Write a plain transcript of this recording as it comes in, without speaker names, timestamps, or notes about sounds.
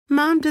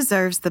Mom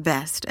deserves the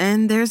best,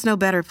 and there's no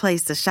better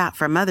place to shop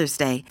for Mother's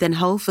Day than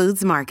Whole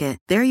Foods Market.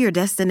 They're your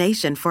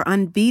destination for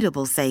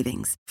unbeatable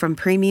savings, from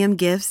premium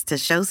gifts to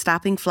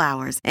show-stopping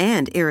flowers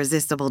and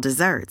irresistible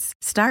desserts.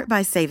 Start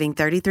by saving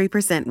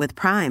 33% with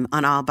Prime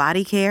on all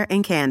body care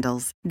and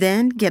candles.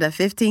 Then get a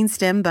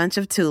 15-stem bunch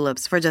of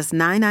tulips for just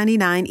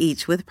 $9.99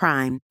 each with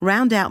Prime.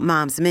 Round out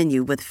Mom's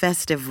menu with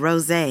festive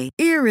rosé,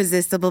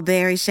 irresistible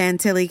berry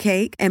chantilly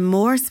cake, and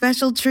more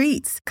special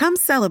treats. Come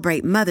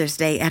celebrate Mother's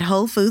Day at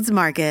Whole Foods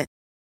Market.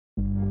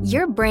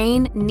 Your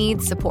brain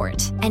needs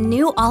support, and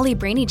new Ollie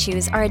Brainy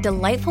Chews are a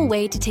delightful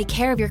way to take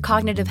care of your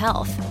cognitive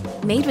health.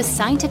 Made with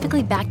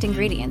scientifically backed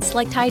ingredients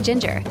like Thai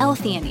ginger,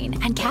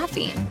 L-theanine, and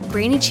caffeine,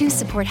 Brainy Chews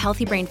support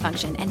healthy brain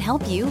function and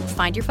help you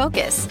find your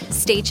focus,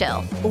 stay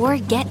chill, or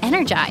get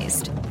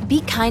energized.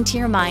 Be kind to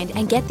your mind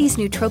and get these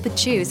nootropic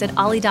chews at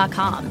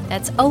ollie.com.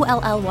 That's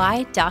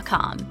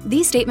OLLY.com.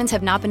 These statements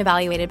have not been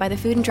evaluated by the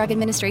Food and Drug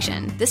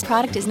Administration. This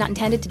product is not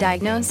intended to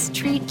diagnose,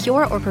 treat,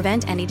 cure, or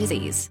prevent any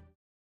disease.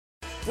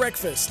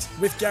 Breakfast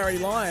with Gary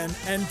Lyon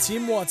and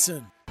Tim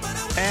Watson.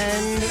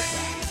 And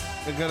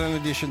we've got an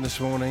addition this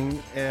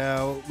morning.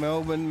 Our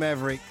Melbourne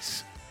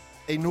Mavericks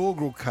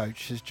inaugural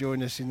coach has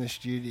joined us in the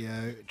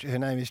studio. Her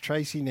name is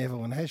Tracey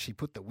Neville, and has she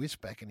put the whisk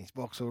back in his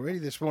box already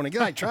this morning?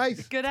 G'day,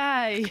 Trace.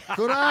 G'day.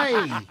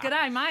 G'day.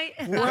 G'day, mate.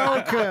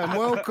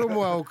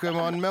 Welcome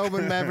on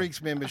Melbourne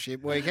Mavericks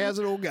Membership Week. How's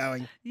it all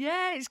going?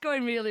 Yeah, it's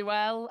going really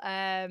well.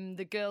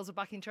 The girls are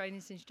back in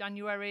training since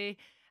January.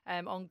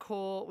 On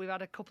court, we've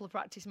had a couple of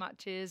practice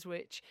matches,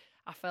 which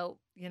I felt,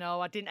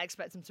 I didn't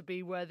expect them to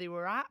be where they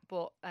were at,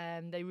 but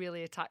they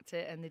really attacked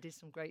it and they did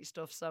some great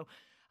stuff. So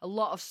a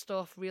lot of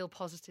stuff, real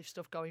positive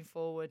stuff going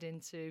forward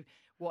into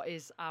what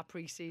is our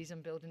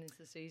pre-season, building into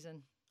the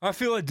season. I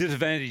feel a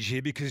disadvantage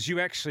here because you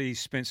actually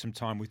spent some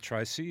time with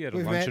Tracey at a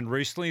luncheon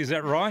recently. Is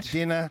that right?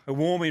 Dinner. A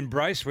warm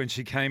embrace when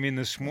she came in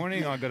this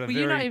morning. I got a were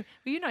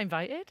you not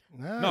invited?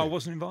 No, I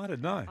wasn't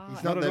invited, no. Oh,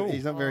 he's not at all.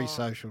 He's not very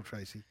social,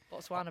 Tracey.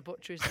 Botswana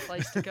Butcher is the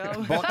place to go.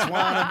 Botswana.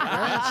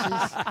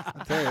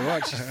 I tell you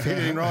what, she's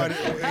fitting right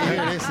here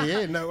at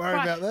SEN. Don't worry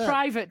about that.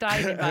 Private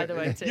dining, by the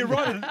way, Tim.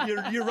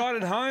 You're right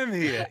at home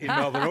here in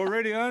Melbourne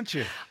already, aren't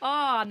you? Oh,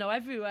 I know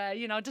everywhere.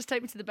 Just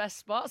take me to the best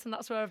spots, and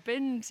that's where I've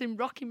been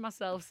rocking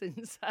myself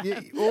since.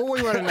 Yeah, all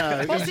we want to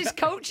know what's this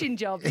coaching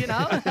job,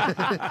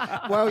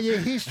 Well, your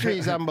history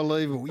is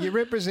unbelievable. You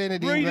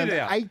represented England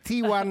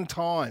 81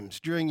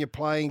 times during your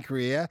playing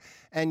career,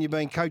 and you've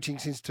been coaching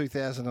since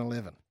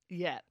 2011.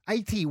 Yeah.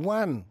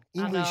 81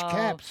 English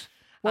caps.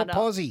 What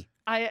posse?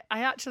 I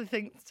actually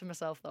think to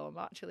myself, though, I'm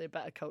actually a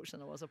better coach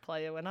than I was a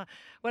player.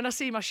 When I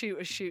see my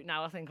shooters shoot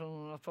now, I think,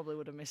 I probably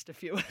would have missed a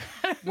few.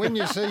 When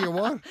you see your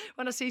what?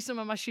 When I see some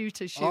of my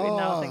shooters shooting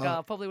now, I think,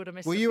 I probably would have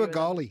missed a few. Were you a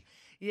goalie?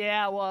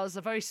 Yeah, I was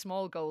a very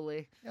small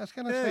goalie. I was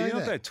going to say you're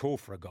not that tall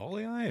for a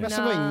goalie, are you? You must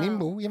have been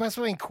nimble. You must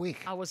have been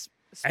quick. I was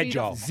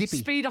agile, zippy,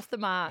 speed off the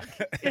mark.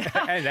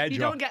 And agile. You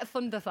don't get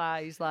thunder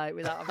thighs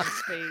without having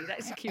speed.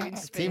 Executing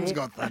speed. Tim's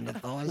got thunder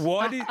thighs.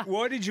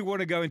 Why did you want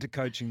to go into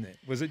coaching then?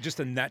 Was it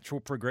just a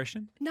natural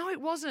progression? No, it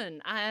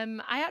wasn't.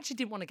 I actually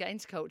didn't want to get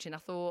into coaching. I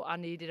thought I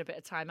needed a bit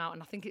of time out,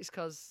 and I think it's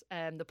because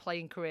the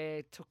playing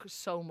career took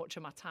so much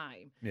of my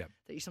time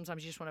that you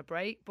sometimes just want to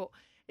break. But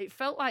it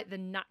felt like the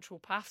natural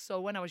path. So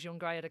when I was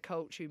younger, I had a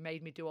coach who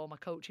made me do all my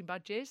coaching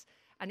badges,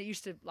 and it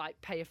used to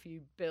pay a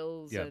few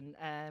bills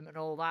and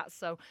all that.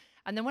 So,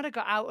 and then when I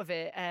got out of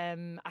it,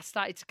 I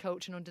started to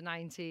coach an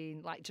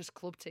under-19 just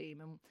club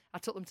team, and I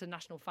took them to the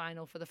national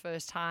final for the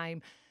first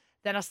time.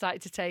 Then I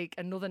started to take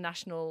another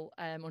national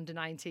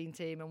under-19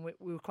 team, and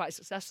we were quite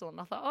successful.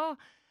 And I thought,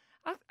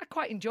 I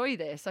quite enjoy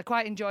this. I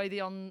quite enjoy the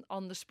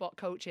on the spot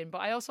coaching, but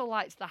I also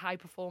liked the high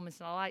performance,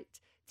 and I liked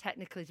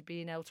technically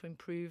being able to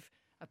improve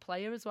a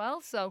player as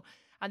well. So,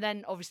 and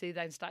then obviously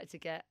started to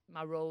get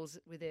my roles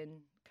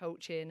within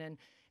coaching, and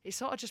it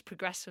sort of just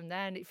progressed from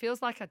there. And it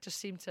feels like I just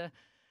seem to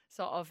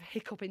sort of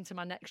hiccup into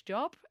my next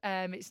job.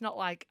 It's not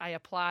like I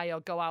apply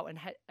or go out and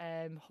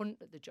hunt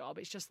at the job.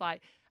 It's just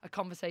like a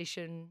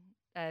conversation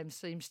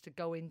seems to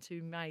go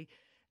into my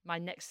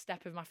next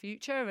step of my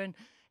future, and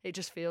it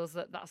just feels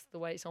that that's the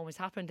way it's always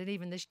happened. And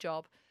even this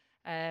job,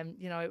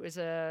 it was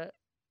a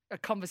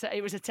conversation.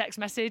 It was a text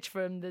message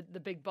from the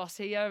big boss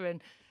here,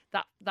 and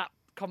that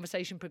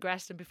conversation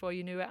progressed, and before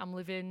you knew it, I'm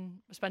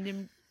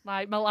spending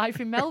my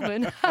life in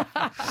Melbourne,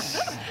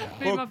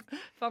 bringing my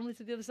family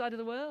to the other side of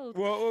the world.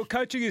 Well,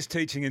 coaching is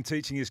teaching, and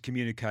teaching is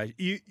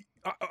communication.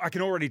 I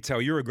can already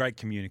tell you're a great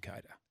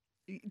communicator.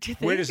 Do you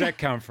think? Where does that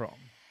come from?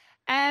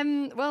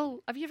 Well,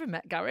 have you ever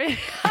met Gary?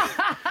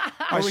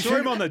 I saw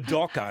him on the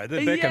doco, the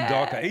Beckham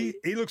doco.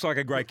 He looks like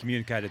a great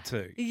communicator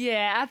too.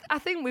 Yeah, I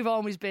think we've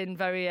always been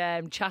very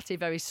chatty,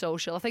 very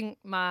social. I think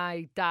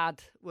my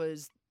dad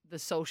was the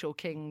social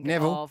king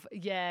Neville.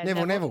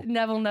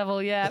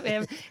 Neville,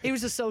 yeah. He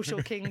was the social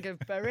king of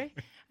Bury,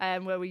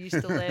 where we used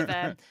to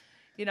live.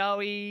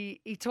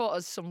 He taught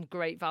us some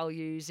great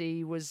values.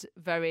 He was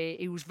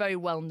very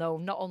well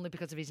known, not only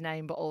because of his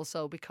name, but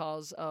also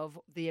because of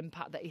the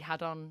impact that he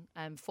had on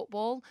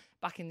football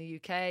back in the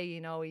UK.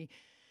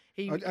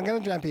 I'm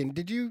going to jump in.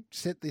 Did you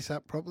set this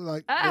up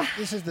properly?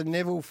 This is the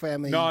Neville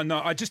family.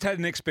 No. I just had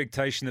an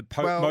expectation that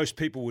most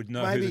people would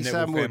know who the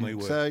Neville family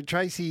were. So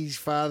Tracey's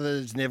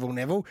father's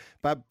Neville,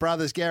 but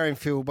brothers Gary and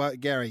Phil.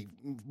 Gary,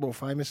 more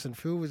famous than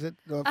Phil, was it?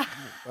 Be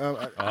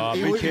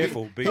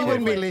careful. He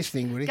wouldn't be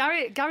listening, would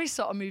he? Gary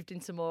sort of moved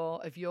into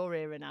more of your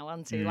era now,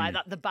 hasn't he? Like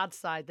the bad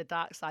side, the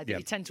dark side that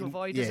you tend to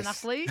avoid as an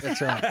athlete.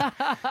 That's right.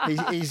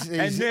 He's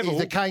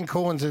the Kane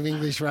Corns of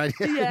English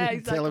radio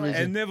and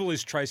television. And Neville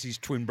is Tracey's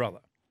twin brother.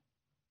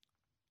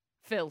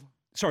 Phil.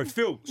 Sorry,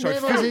 Phil.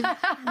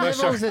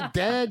 Neville's a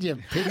dad, you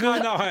pickle.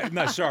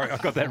 No, sorry, I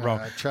got that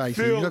wrong. Tracey,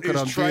 Phil look what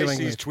is I'm dealing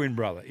Tracey's with. twin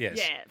brother, yes.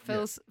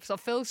 Yeah,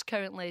 Phil's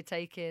currently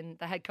taking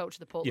the head coach of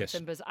the Portland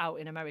Timbers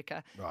out in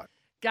America. Right.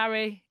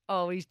 Gary,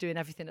 he's doing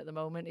everything at the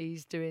moment.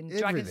 He's doing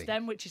Dragon's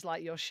Den, which is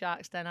like your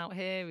Shark's Den out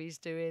here. He's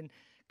doing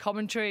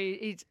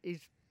commentary.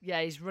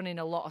 He's running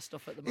a lot of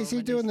stuff at the moment. Is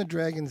he doing the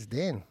Dragon's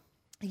Den?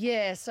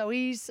 Yeah, so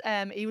he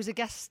was a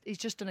guest. He's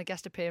just done a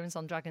guest appearance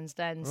on Dragon's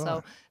Den,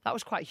 so that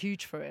was quite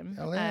huge for him.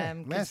 Oh, yeah.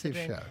 Massive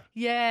show.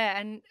 Yeah,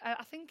 and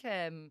I think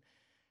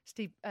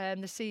Steve, the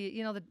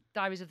CEO, the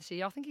Diaries of the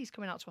CEO. I think he's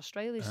coming out to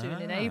Australia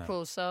soon in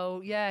April.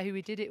 So who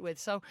he did it with.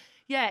 So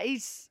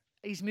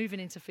he's moving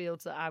into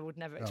fields that I would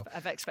never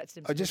have expected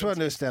him to. I just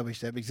wanted to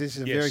establish that because this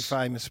is a very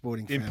famous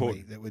sporting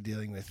family that we're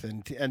dealing with.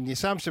 And the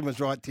assumption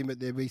was right, Tim, but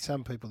there'll be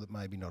some people that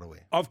may be not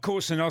aware. Of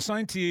course, and I was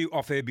saying to you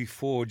off air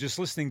before, just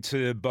listening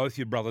to both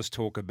your brothers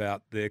talk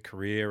about their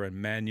career and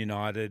Man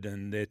United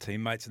and their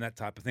teammates and that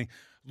type of thing,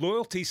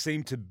 loyalty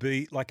seemed to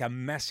be like a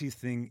massive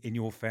thing in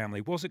your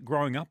family. Was it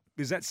growing up?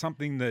 Is that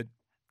something that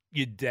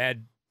your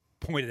dad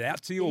pointed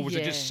out to you, or was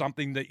it just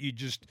something that you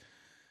just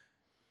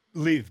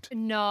lived?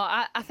 No,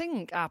 I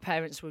think our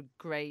parents were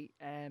great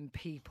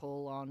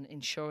people on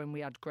ensuring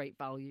we had great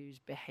values,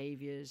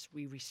 behaviours,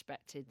 we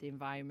respected the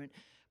environment,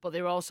 but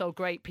they were also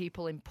great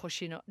people in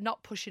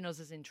not pushing us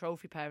as in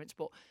trophy parents,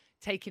 but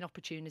taking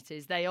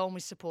opportunities. They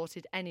always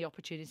supported any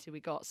opportunity we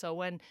got. So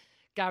when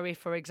Gary,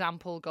 for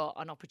example, got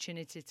an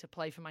opportunity to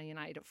play for Man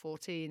United at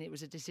 14, it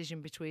was a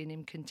decision between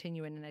him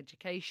continuing an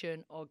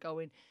education or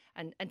going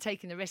and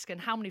taking the risk.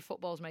 And how many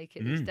footballs make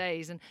it these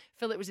days? And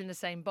Philip was in the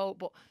same boat,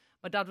 but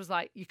my dad was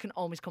like, you can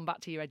always come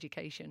back to your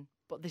education,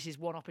 but this is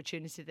one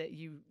opportunity that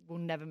you will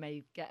never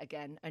may get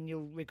again, and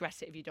you'll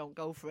regret it if you don't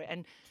go for it.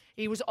 And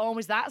he was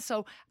always that.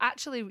 So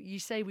actually, you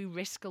say we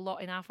risk a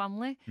lot in our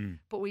family,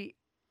 but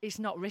it's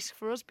not risk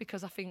for us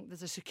because I think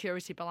there's a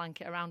security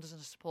blanket around us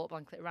and a support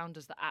blanket around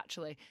us that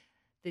actually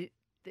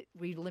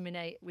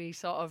we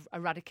sort of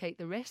eradicate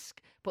the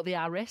risk, but they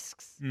are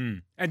risks.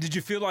 And did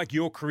you feel like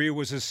your career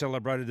was as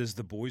celebrated as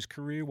the boys'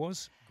 career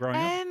was growing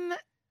up?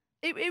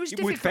 It was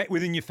difficult.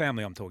 Within your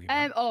family, I'm talking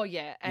about.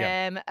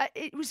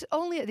 It was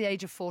only at the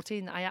age of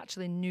 14 that I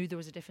actually knew there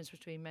was a difference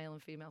between male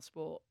and female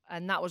sport.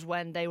 And that was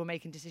when they were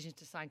making decisions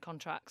to sign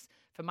contracts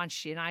for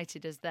Manchester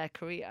United as their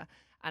career.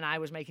 And I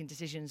was making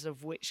decisions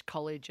of which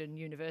college and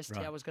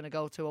university I was going to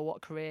go to or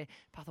what career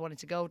path I wanted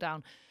to go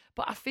down.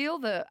 But I feel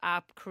that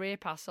our career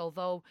paths,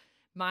 although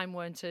mine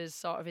weren't as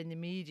sort of in the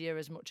media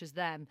as much as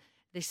them,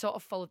 they sort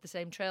of followed the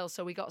same trail.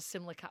 So we got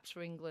similar caps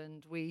for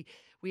England. We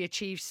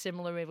achieved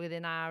similar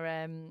within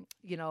our,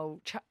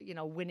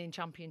 winning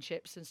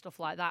championships and stuff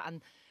like that.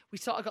 And we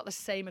sort of got the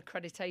same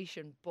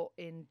accreditation, but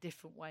in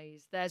different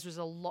ways. Theirs was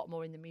a lot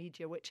more in the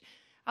media, which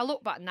I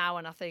look back now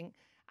and I think,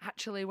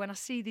 actually, when I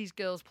see these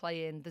girls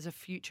playing, there's a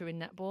future in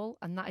netball,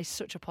 and that is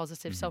such a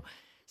positive. So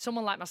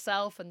someone like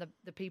myself and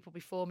the people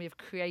before me have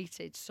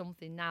created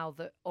something now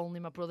that only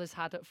my brothers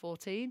had at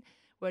 14,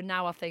 where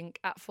now I think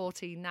at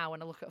 14 now,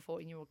 when I look at a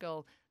 14-year-old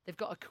girl,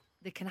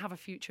 they can have a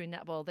future in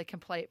netball, they can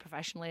play it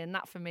professionally, and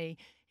that for me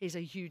is a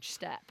huge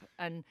step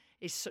and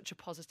is such a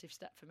positive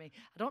step for me.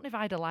 I don't know if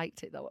I'd have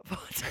liked it though at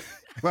 14.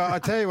 Well, I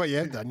tell you what you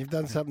have done. You've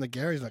done something that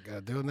Gary's not going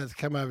to do, and that's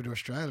come over to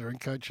Australia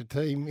and coach a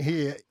team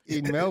here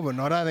in Melbourne.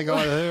 I don't think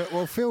either.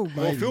 Well, Phil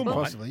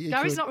possibly.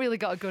 Gary's not really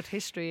got a good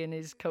history in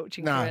his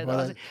coaching career, though,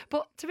 has he?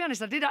 But to be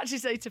honest, I did actually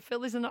say to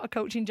Phil, "Is there not a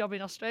coaching job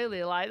in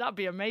Australia? Like that'd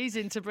be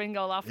amazing to bring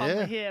all our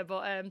family here."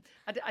 But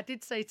I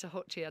did say to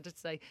Hutchie, I did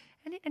say,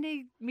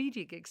 any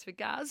media gigs for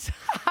Gaz?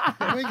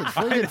 We can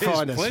find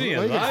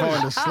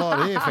a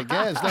slot here for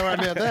Gaz. Don't worry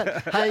about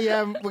that. Hey,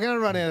 we're going to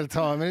run out of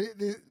time.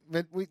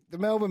 But the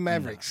Melbourne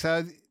Mavericks,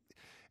 so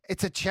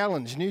it's a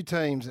challenge. New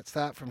teams that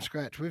start from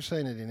scratch. We've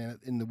seen it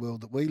in the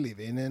world that we live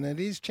in, and it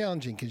is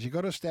challenging because you've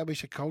got to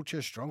establish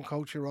a strong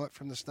culture right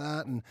from the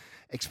start. And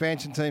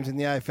expansion teams in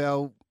the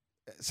AFL,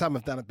 some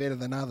have done it better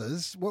than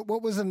others. What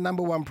was the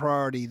number one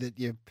priority that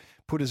you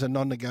put as a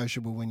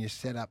non-negotiable when you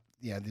set up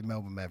the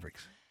Melbourne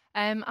Mavericks?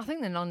 I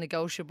think the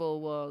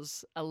non-negotiable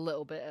was a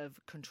little bit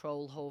of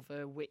control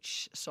over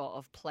which sort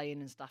of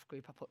playing and staff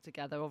group I put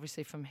together.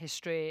 Obviously, from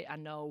history, I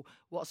know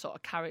what sort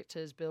of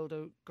characters build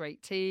a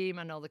great team.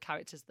 I know the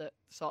characters that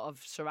sort of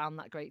surround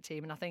that great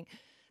team. And I think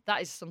that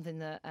is something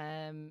that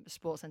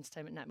Sports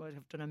Entertainment Network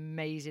have done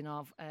amazing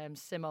of.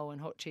 Simo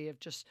and Hutchie have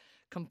just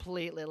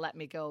completely let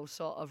me go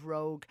sort of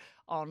rogue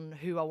on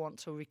who I want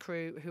to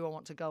recruit, who I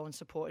want to go, and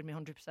supported me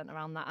 100%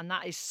 around that. And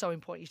that is so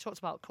important. You talked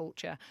about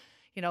culture.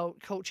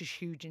 Culture's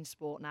huge in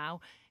sport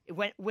now.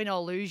 Win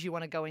or lose, you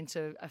want to go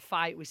into a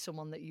fight with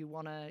someone that you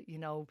want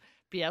to,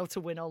 be able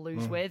to win or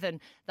lose with. And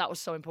that was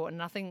so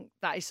important. And I think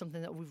that is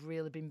something that we've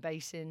really been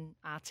basing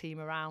our team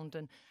around.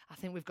 And I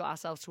think we've got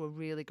ourselves to a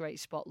really great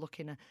spot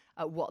looking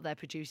at what they're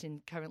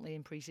producing currently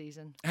in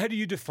pre-season. How do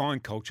you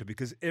define culture?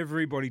 Because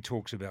everybody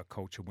talks about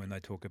culture when they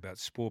talk about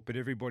sport, but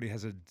everybody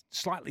has a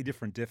slightly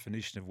different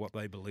definition of what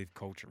they believe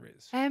culture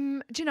is.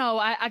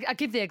 I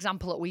give the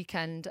example at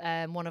weekend.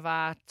 One of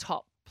our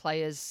top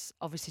players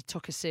obviously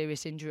took a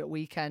serious injury at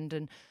weekend,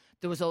 and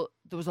there was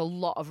a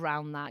lot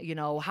around that.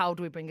 How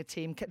do we bring a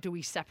team? Do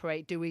we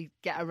separate? Do we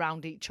get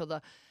around each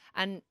other?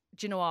 And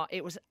do you know what?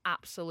 It was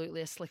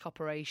absolutely a slick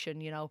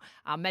operation.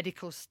 Our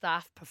medical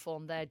staff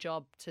performed their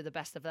job to the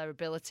best of their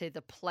ability.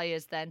 The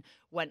players then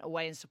went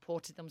away and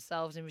supported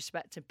themselves in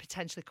respect to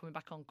potentially coming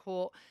back on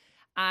court.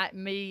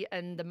 Me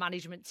and the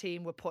management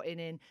team were putting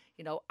in,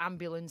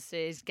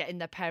 ambulances, getting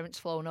their parents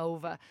flown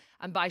over.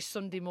 And by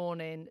Sunday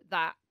morning,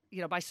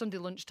 by Sunday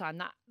lunchtime,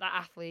 that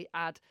athlete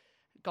had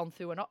gone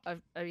through a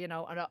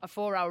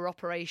 4-hour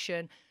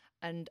operation,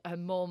 and her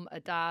mum,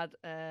 her dad,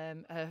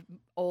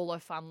 all her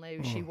family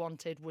who she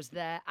wanted was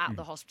there at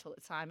the hospital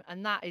at the time.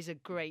 And that is a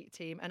great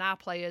team. And our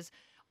players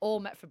all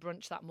met for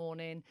brunch that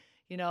morning.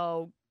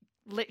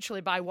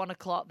 Literally by 1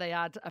 o'clock, they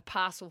had a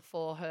parcel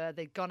for her.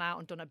 They'd gone out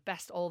and done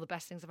all the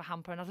best things of a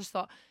hamper. And I just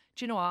thought,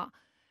 do you know what?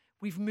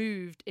 We've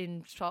moved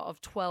in sort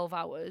of 12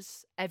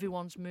 hours.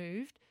 Everyone's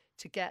moved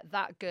to get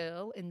that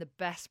girl in the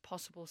best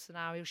possible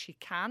scenario she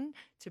can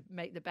to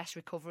make the best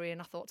recovery. And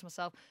I thought to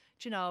myself,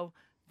 do you know,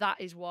 that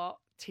is what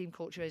team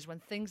culture is. When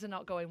things are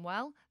not going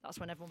well, that's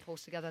when everyone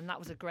pulls together. And that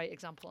was a great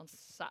example on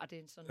Saturday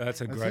and Sunday.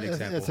 That's a great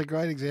example. It's a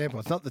great example.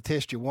 It's not the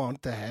test you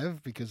want to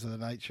have because of the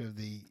nature of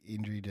the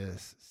injury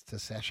to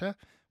Sasha,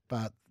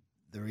 but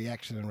the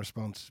reaction and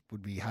response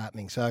would be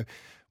heartening. So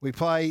we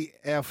play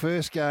our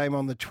first game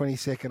on the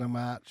 22nd of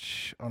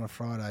March on a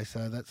Friday,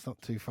 so that's not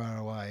too far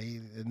away.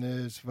 The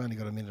nerves have only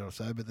got a minute or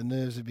so, but the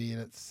nerves will be in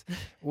its...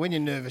 When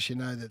you're nervous, you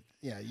know that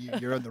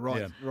you're at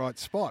the right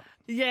spot.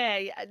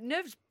 Yeah,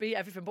 nerves beat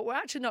everything, but we're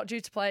actually not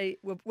due to play.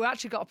 We've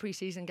actually got a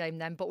pre-season game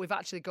then, but we've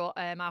actually got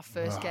our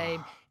first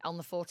game on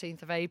the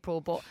 14th of April,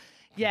 but...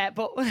 Yeah,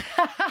 but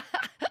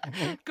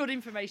good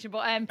information.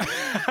 But I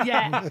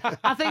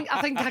think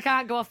I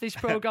can't go off this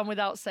programme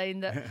without saying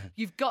that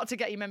you've got to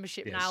get your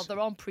membership now. They're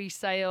on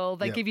pre-sale.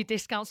 They give you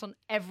discounts on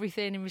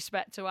everything in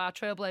respect to our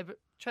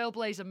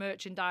Trailblazer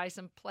merchandise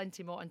and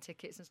plenty more and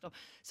tickets and stuff.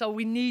 So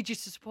we need you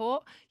to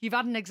support. You've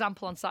had an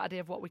example on Saturday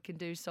of what we can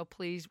do. So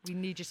please, we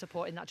need your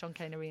support in that John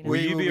Cain Arena.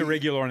 Will you be a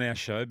regular on our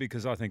show?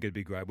 Because I think it'd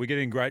be great. We're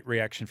getting great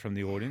reaction from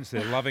the audience.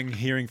 They're loving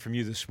hearing from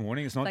you this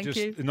morning. It's not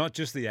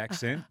just the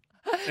accent.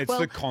 It's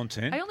the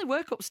content. I only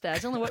work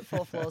upstairs. I only work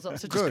 4 floors up,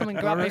 so just come and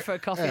grab me for a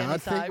coffee anytime. I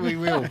think we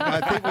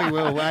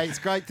will. It's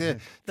great to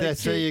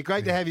see you.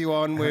 Great to have you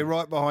on. We're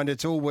right behind it.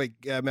 It's all week,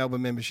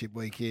 Melbourne Membership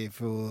Week here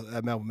for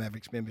Melbourne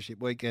Mavericks Membership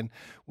Week, and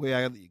we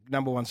are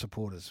number one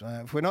supporters.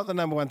 If we're not the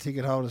number one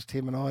ticket holders,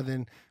 Tim and I,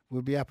 then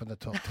we'll be up in the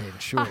top 10,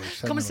 surely.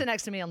 Come and sit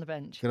next to me on the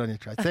bench. Good on you,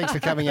 Tracey. Thanks for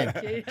coming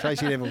in.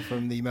 Tracey Neville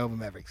from the Melbourne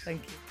Mavericks.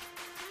 Thank you.